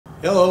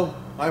Hello,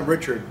 I'm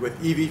Richard with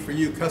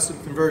EV4U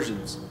Custom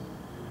Conversions,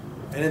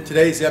 and in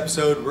today's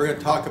episode we're going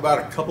to talk about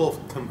a couple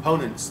of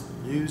components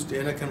used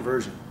in a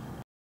conversion.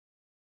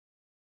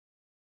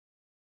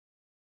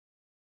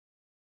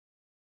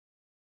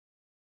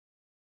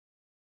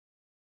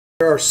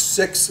 There are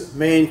 6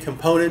 main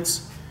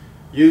components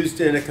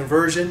used in a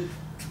conversion.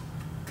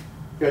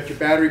 You've got your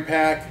battery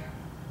pack,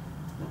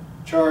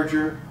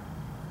 charger,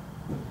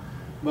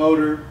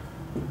 motor,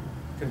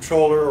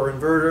 controller or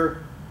inverter,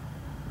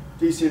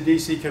 DC to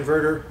DC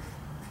converter,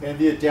 and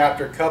the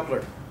adapter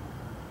coupler.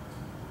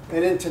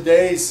 And in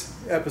today's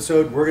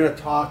episode we're going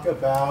to talk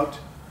about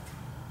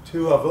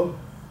 2 of them.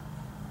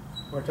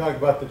 We're going to talk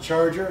about the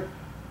charger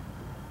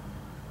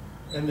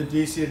and the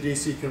DC to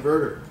DC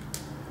converter.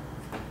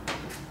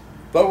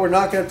 But we're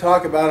not going to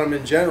talk about them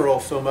in general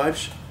so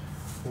much.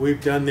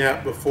 We've done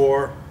that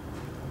before.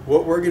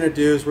 What we're going to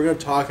do is we're going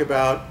to talk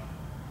about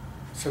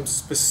some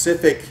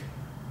specific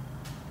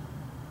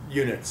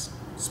units,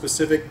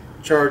 specific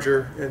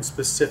charger and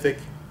specific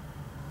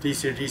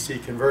DC to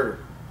DC converter.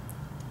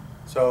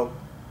 So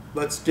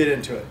let's get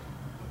into it.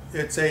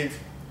 It's a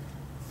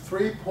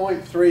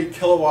 3.3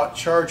 kilowatt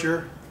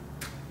charger.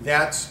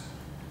 That's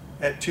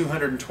at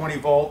 220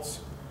 volts.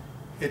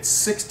 It's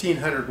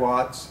 1600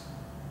 watts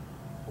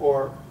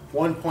or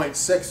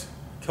 1.6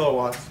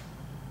 kilowatts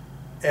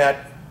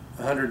at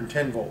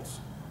 110 volts.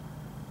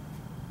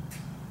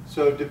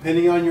 So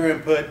depending on your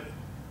input,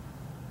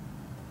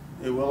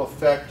 it will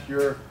affect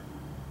your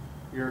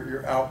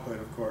output,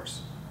 of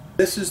course.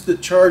 This is the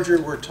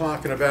charger we're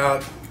talking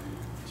about,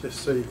 just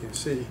so you can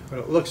see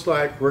what it looks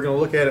like. We're going to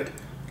look at it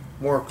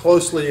more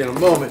closely in a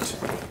moment.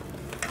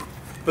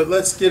 But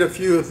let's get a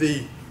few of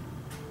the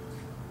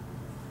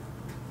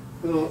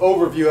little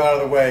overview out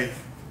of the way.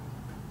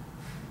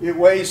 It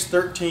weighs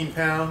 13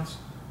 pounds.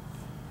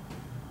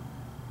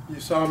 You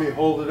saw me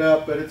hold it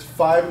up, but it's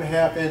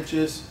 5.5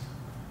 inches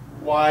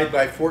wide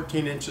by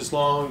 14 inches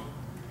long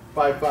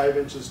by 5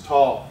 inches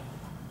tall.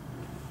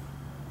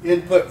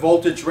 Input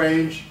voltage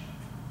range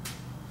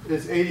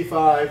is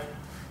 85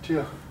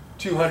 to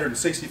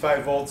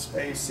 265 volts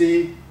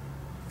AC.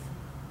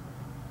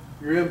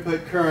 Your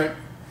input current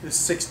is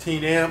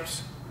 16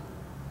 amps,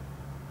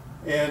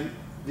 and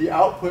the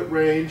output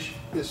range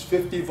is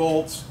 50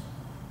 volts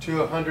to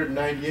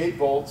 198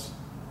 volts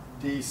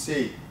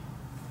DC.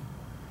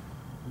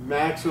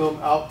 Maximum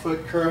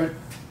output current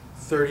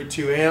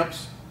 32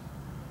 amps,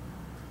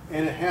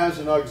 and it has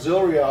an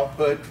auxiliary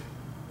output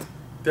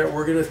that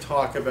we're going to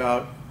talk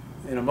about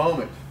in a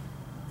moment.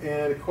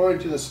 And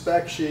according to the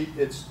spec sheet,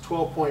 it's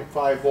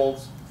 12.5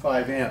 volts,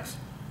 5 amps.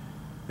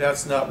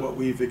 That's not what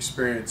we've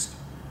experienced,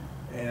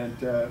 and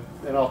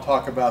I'll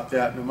talk about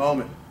that in a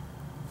moment.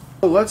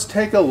 So let's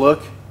take a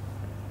look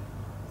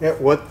at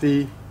what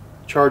the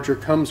charger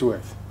comes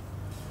with.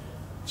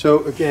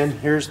 So again,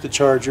 here's the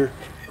charger.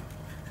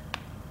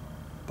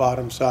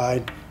 Bottom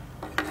side,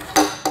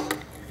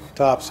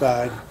 top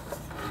side,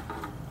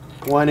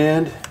 one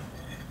end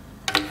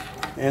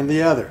and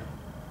the other.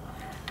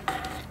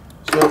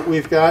 So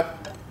we've got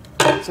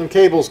some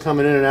cables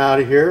coming in and out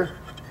of here.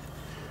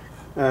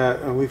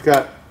 And we've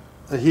got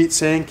a heat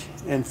sink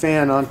and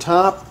fan on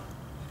top.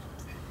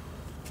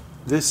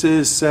 This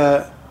is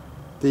the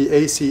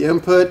AC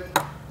input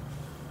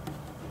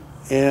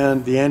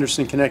and the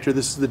Anderson connector.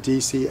 This is the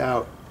DC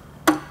out.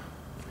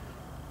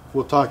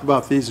 We'll talk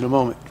about these in a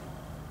moment.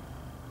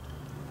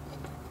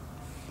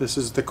 This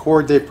is the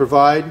cord they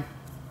provide,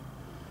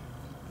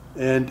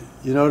 and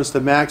you notice the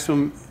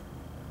maximum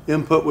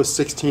input was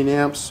 16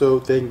 amps, so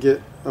they can get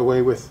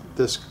away with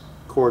this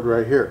cord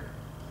right here.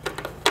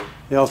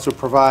 They also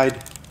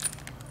provide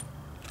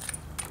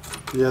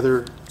the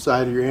other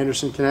side of your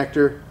Anderson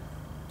connector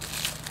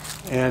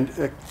and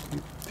a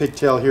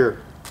pigtail here.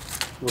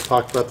 We'll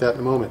talk about that in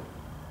a moment.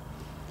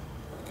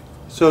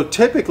 So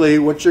typically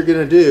what you're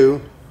going to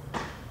do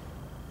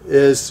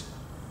is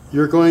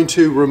you're going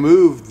to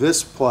remove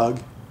this plug,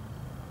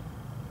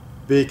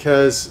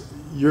 because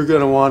you're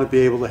going to want to be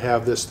able to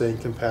have this thing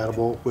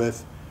compatible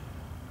with,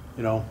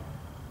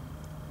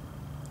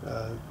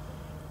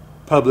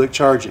 public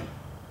charging.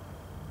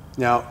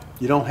 Now,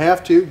 you don't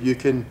have to. You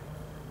can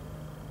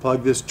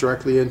plug this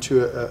directly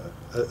into a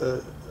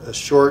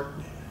short,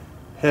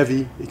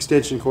 heavy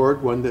extension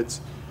cord, one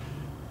that's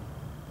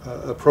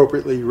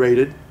appropriately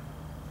rated,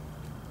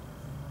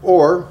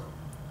 or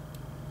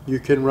you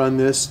can run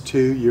this to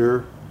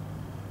your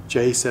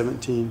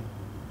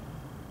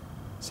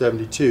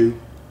J1772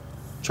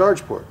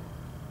 charge port,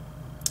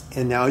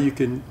 and now you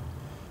can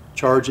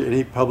charge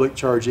any public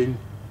charging,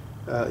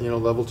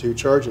 level 2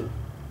 charging.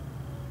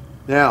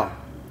 Now,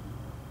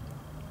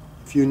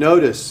 if you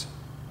notice,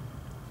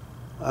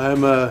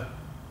 I'm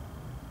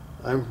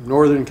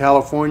Northern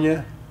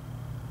California,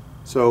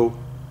 so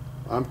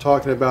I'm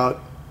talking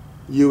about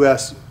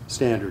U.S.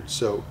 standards.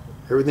 So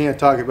everything I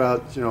talk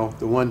about, the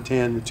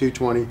 110, the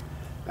 220,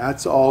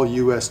 that's all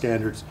U.S.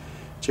 standards.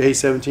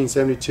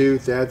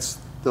 J1772, that's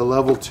the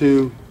level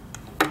 2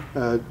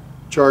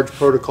 charge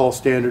protocol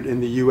standard in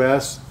the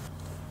U.S.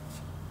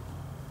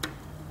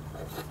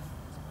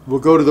 we'll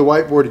go to the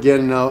whiteboard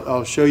again, and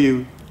I'll show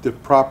you the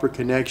proper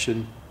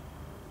connection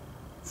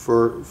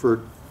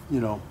for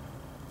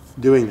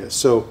doing this.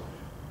 So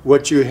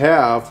what you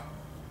have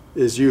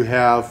is you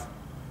have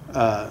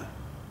a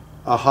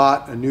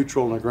hot, a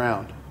neutral, and a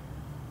ground.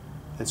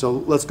 And so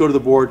let's go to the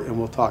board and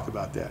we'll talk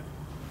about that.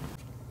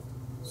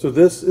 So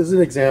this is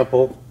an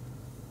example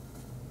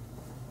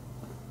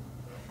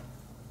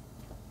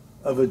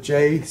of a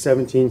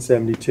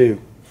J1772.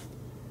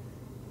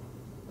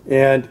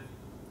 And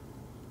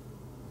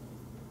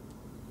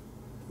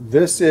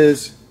this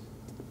is,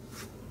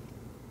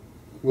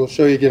 we'll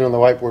show you again on the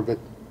whiteboard, but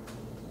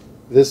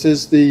this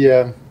is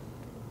the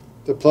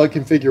plug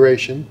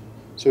configuration.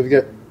 So we've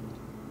got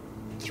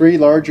 3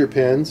 larger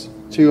pins,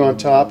 2 on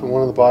top and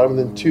 1 on the bottom, and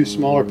then 2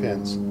 smaller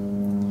pins.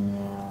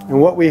 And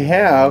what we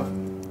have,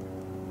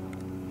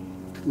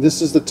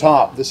 this is the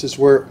top. This is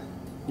where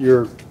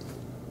your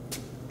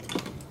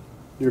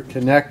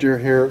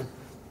connector here,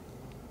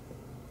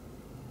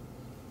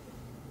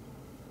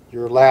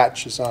 your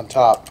latch is on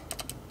top.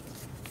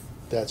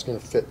 That's going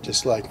to fit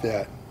just like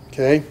that.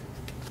 Okay?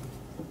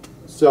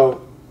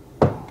 So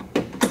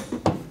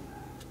the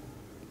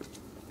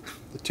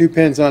 2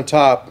 pins on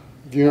top,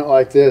 viewing it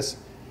like this,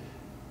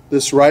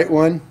 this right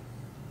one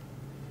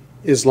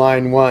is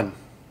line 1.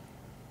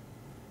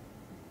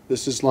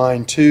 This is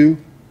line 2.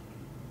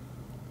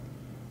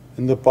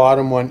 And the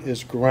bottom one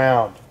is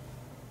ground.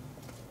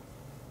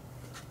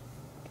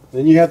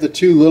 Then you have the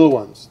 2 little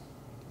ones,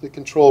 the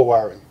control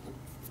wiring.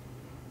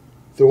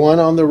 The one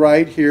on the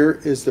right here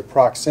is the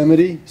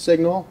proximity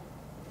signal,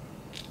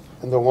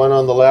 and the one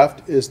on the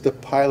left is the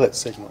pilot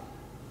signal.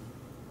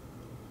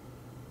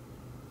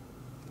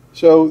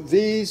 So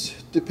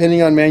these,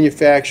 depending on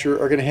manufacturer,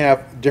 are going to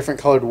have different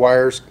colored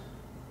wires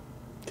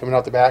coming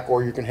out the back,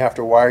 or you're going to have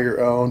to wire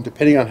your own,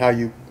 depending on how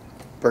you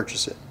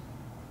purchase it.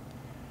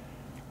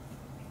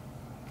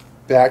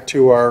 Back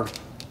to our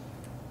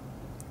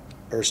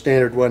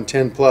standard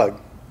 110 plug.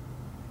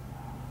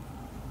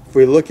 If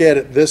we look at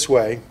it this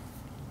way,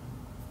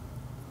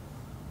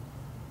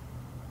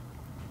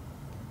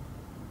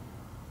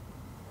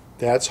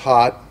 that's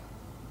hot,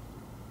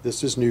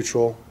 this is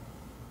neutral,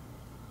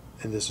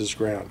 and this is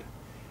ground.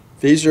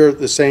 These are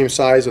the same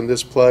size on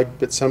this plug,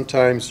 but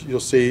sometimes you'll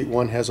see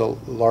one has a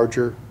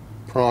larger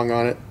prong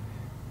on it.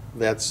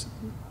 That's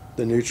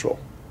the neutral.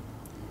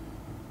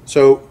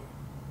 So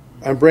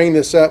I'm bringing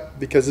this up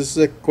because this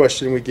is a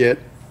question we get,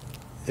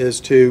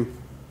 is to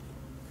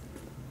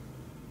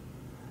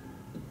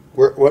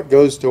what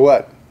goes to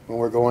what when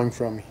we're going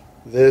from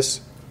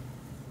this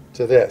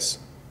to this.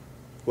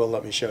 Well,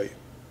 let me show you.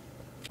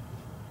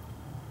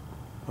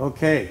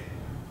 Okay,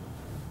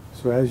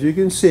 so as you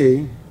can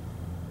see,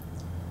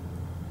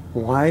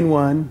 line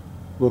 1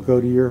 will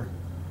go to your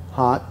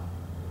hot,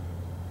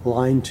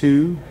 line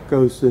 2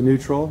 goes to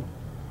neutral,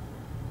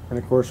 and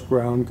of course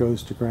ground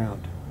goes to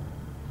ground.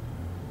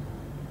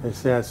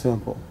 It's that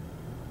simple.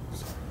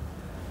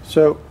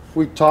 So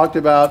we talked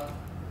about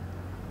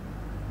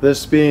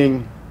this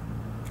being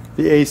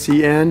the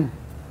ACN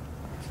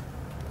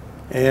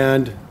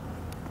and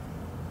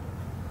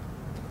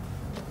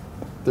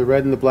the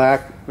red and the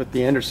black with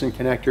the Anderson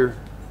connector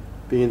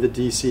being the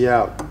DC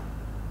out.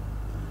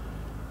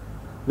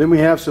 Then we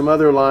have some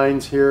other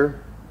lines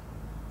here,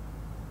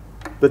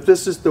 but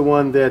this is the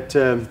one that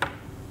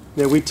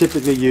we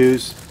typically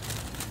use,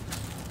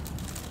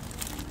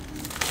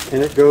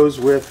 and it goes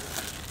with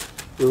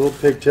the little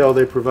pigtail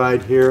they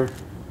provide here.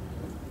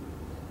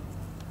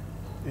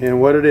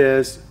 And what it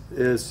is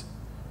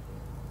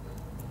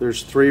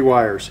there's 3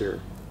 wires here.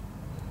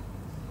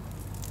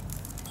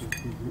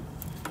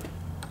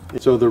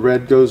 So the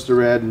red goes to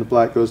red and the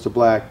black goes to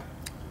black.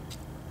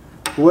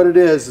 What it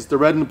is the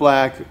red and the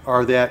black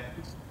are that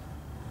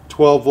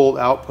 12 volt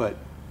output.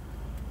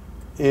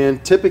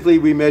 And typically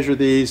we measure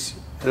these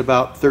at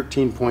about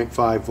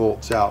 13.5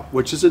 volts out,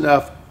 which is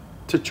enough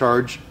to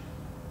charge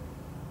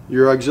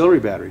your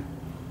auxiliary battery.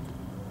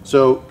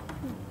 So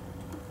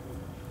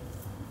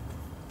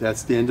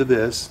that's the end of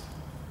this.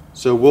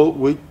 So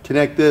we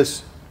connect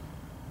this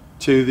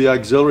to the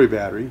auxiliary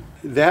battery.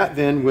 That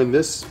then, when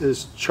this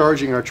is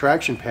charging our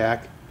traction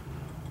pack,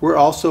 we're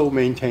also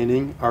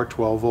maintaining our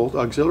 12 volt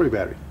auxiliary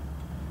battery.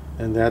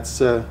 And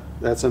that's a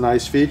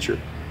nice feature.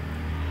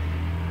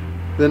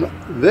 Then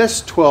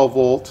this 12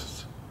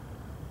 volts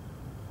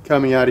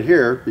coming out of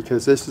here,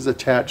 because this is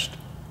attached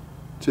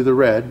to the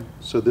red,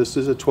 so this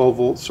is a 12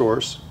 volt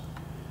source.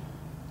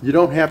 You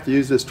don't have to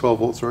use this 12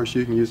 volt source,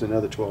 you can use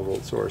another 12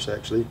 volt source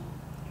actually.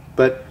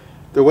 But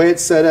the way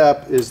it's set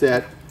up is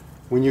that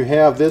when you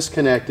have this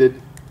connected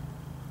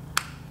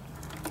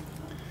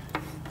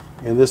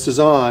and this is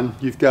on,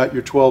 you've got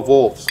your 12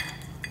 volts.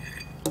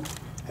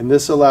 And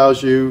this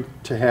allows you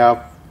to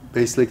have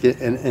basically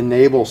an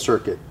enable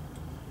circuit.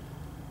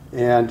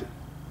 And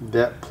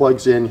that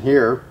plugs in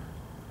here.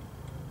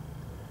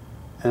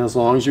 And as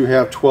long as you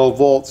have 12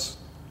 volts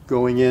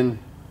going in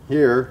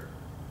here,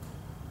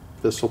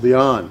 this will be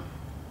on.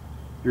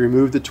 You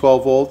remove the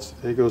 12 volts,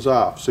 it goes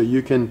off. So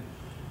you can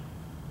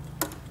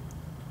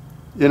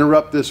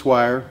interrupt this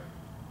wire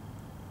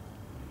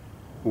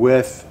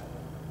with,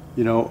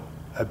 you know,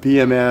 a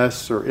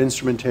BMS or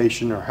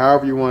instrumentation or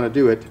however you want to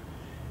do it,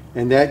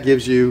 and that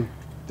gives you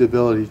the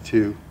ability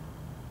to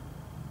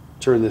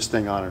turn this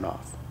thing on and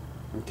off.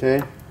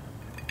 Okay,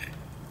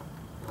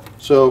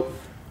 so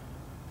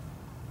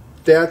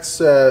that's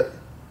the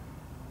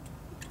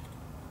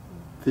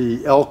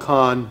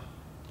Elcon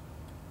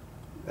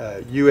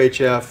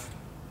UHF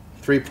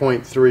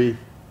 3.3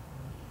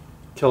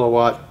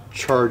 kilowatt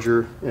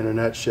charger in a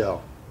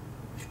nutshell.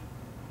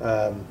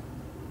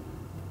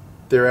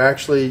 They're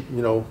actually,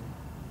 you know,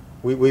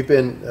 we've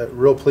been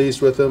real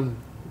pleased with them.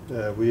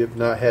 We have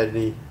not had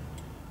any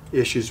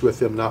issues with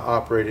them not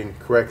operating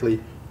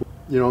correctly.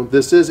 You know,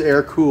 this is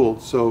air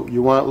cooled, so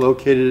you want it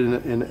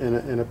located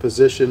in a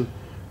position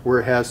where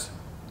it has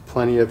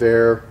plenty of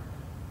air.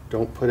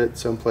 Don't put it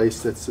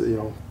someplace that's, you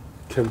know,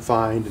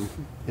 confined and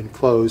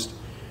enclosed,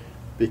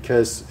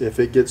 because if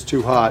it gets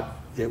too hot,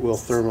 it will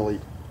thermally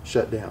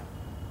shut down.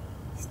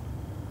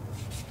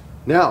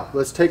 Now,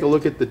 let's take a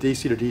look at the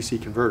DC to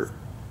DC converter.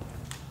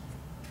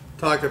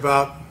 Talk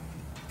about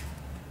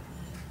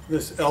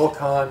this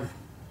Elcon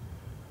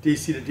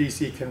DC to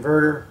DC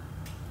converter.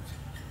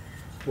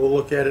 We'll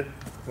look at it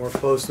more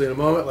closely in a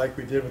moment, like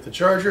we did with the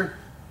charger.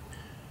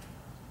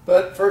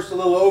 But first, a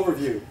little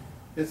overview.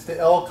 It's the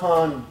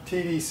Elcon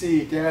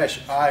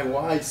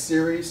TDC-IY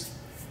series.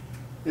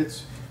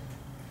 It's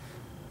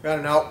got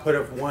an output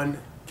of 1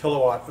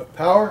 kilowatt of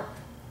power,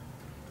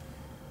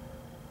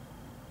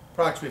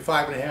 approximately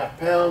 5.5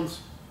 pounds,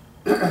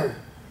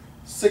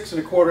 6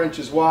 1/4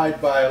 inches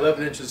wide by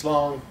 11 inches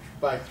long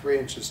by 3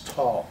 inches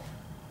tall.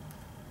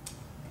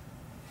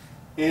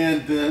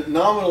 And the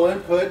nominal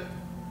input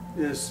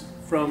is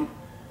from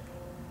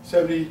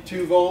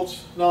 72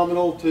 volts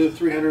nominal to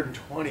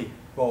 320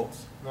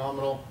 volts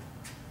nominal,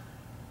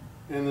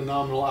 and the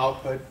nominal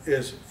output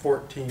is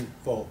 14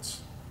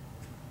 volts.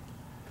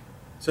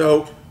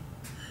 So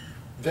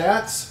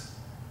that's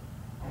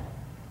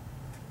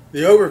the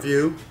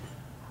overview.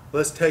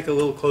 Let's take a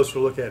little closer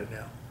look at it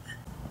now.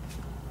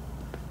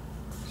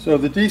 So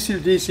the DC to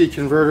DC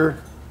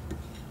converter,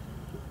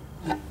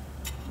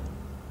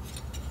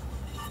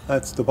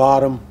 that's the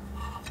bottom,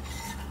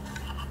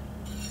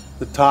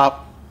 the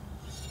top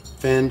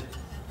end,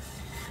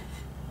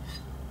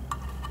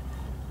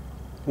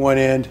 one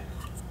end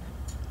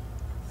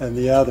and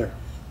the other.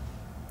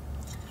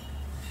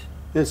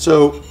 And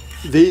so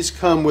these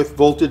come with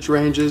voltage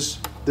ranges.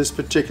 This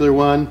particular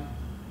one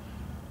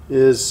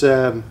is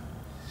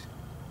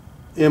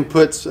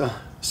inputs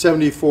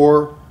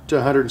 74 to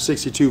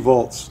 162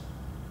 volts,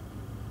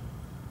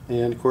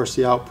 and of course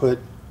the output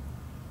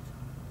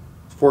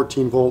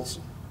 14 volts,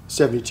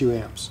 72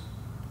 amps.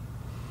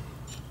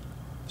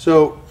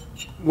 So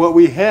what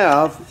we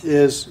have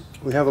is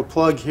we have a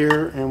plug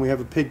here and we have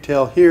a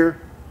pigtail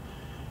here.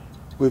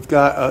 We've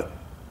got a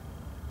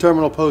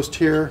terminal post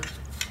here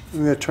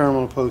and a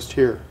terminal post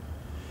here.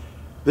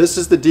 This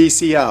is the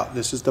DC out.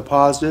 This is the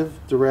positive,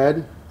 the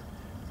red,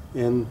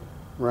 and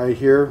right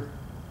here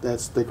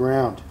that's the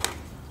ground.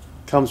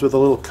 Comes with a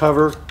little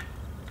cover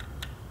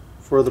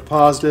for the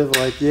positive,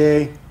 like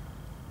yay.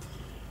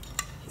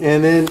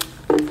 And then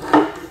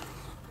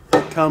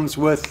it comes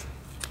with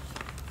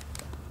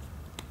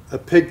a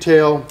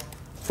pigtail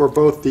for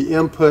both the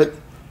input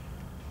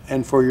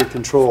and for your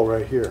control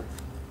right here.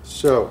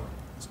 So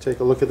let's take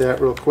a look at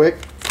that real quick.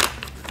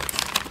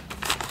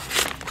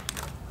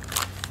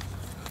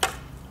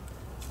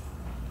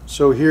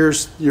 So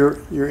here's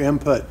your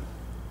input.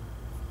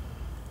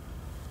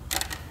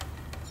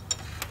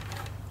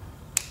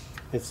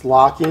 It's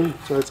locking,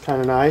 so it's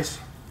kind of nice.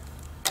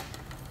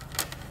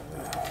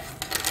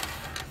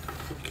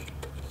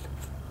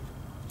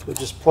 So it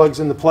just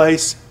plugs into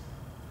place.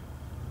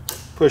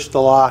 Push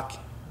the lock.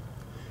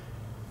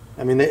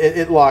 I mean,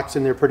 it locks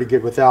in there pretty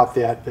good without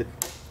that, but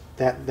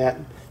that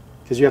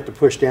because you have to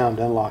push down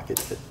to unlock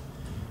it. But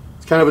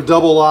it's kind of a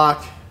double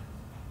lock.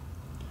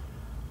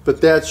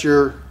 But that's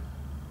your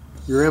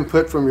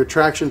input from your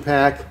traction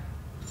pack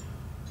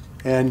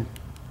and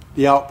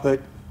the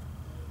output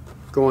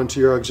going to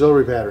your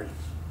auxiliary battery.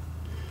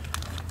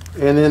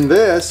 And then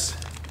this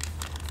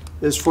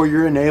is for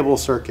your enable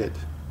circuit.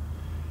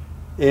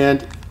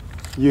 And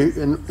you,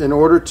 in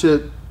order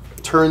to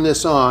turn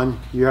this on,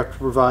 you have to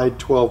provide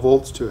 12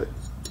 volts to it.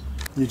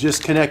 You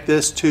just connect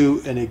this to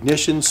an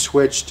ignition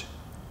switched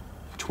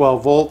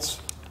 12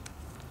 volts.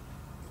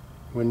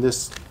 When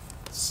this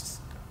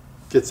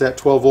gets that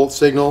 12 volt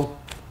signal,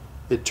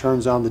 it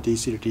turns on the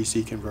DC to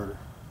DC converter.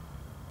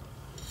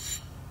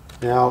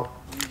 Now,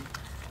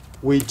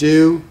 we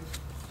do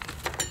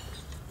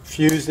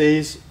fuse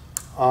these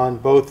on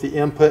both the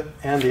input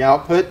and the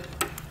output,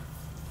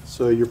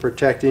 so you're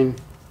protecting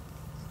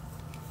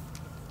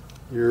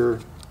your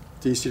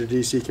DC to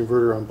DC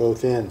converter on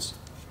both ends.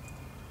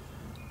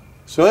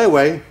 So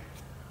anyway,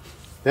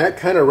 that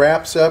kind of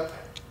wraps up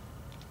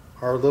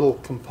our little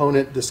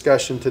component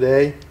discussion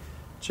today.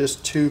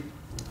 Just two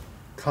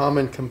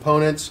common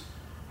components,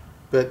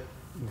 but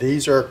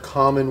these are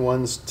common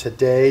ones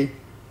today.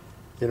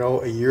 You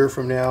know, a year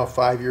from now,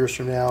 5 years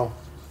from now,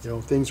 you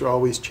know, things are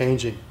always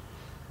changing.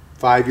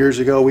 5 years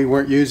ago, we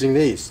weren't using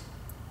these.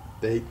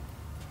 They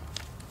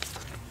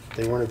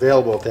weren't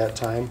available at that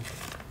time.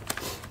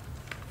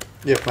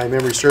 If my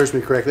memory serves me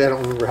correctly, I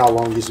don't remember how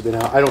long these have been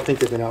out. I don't think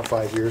they've been out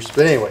 5 years.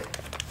 But anyway,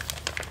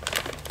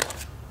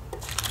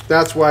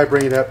 that's why I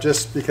bring it up,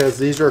 just because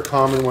these are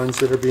common ones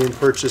that are being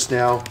purchased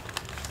now.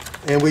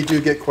 And we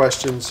do get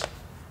questions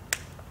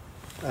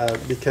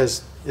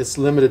because it's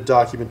limited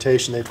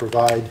documentation they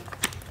provide.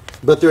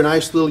 But they're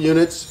nice little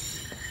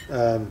units.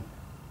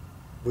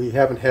 We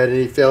haven't had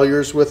any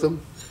failures with them.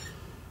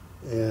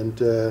 And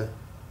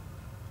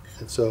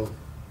so,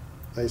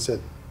 like I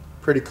said,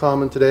 pretty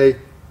common today.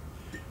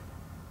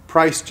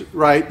 Priced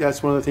right,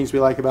 that's one of the things we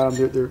like about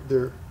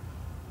them.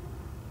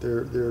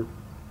 They're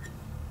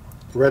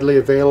readily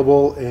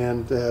available,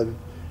 and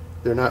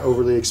they're not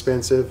overly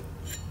expensive,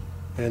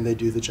 and they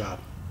do the job.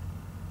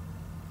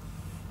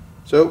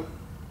 So,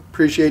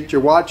 appreciate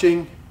your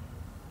watching.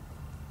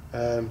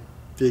 If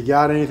you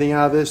got anything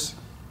out of this,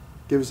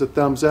 give us a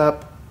thumbs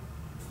up,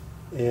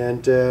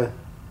 and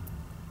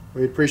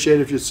we'd appreciate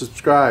it if you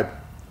subscribe.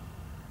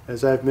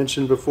 As I've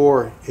mentioned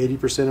before,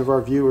 80% of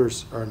our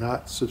viewers are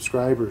not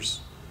subscribers.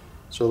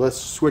 So let's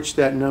switch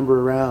that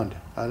number around.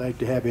 I'd like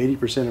to have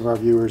 80% of our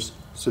viewers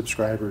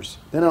subscribers.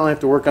 Then I'll have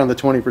to work on the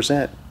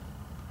 20%.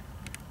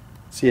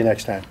 See you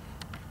next time.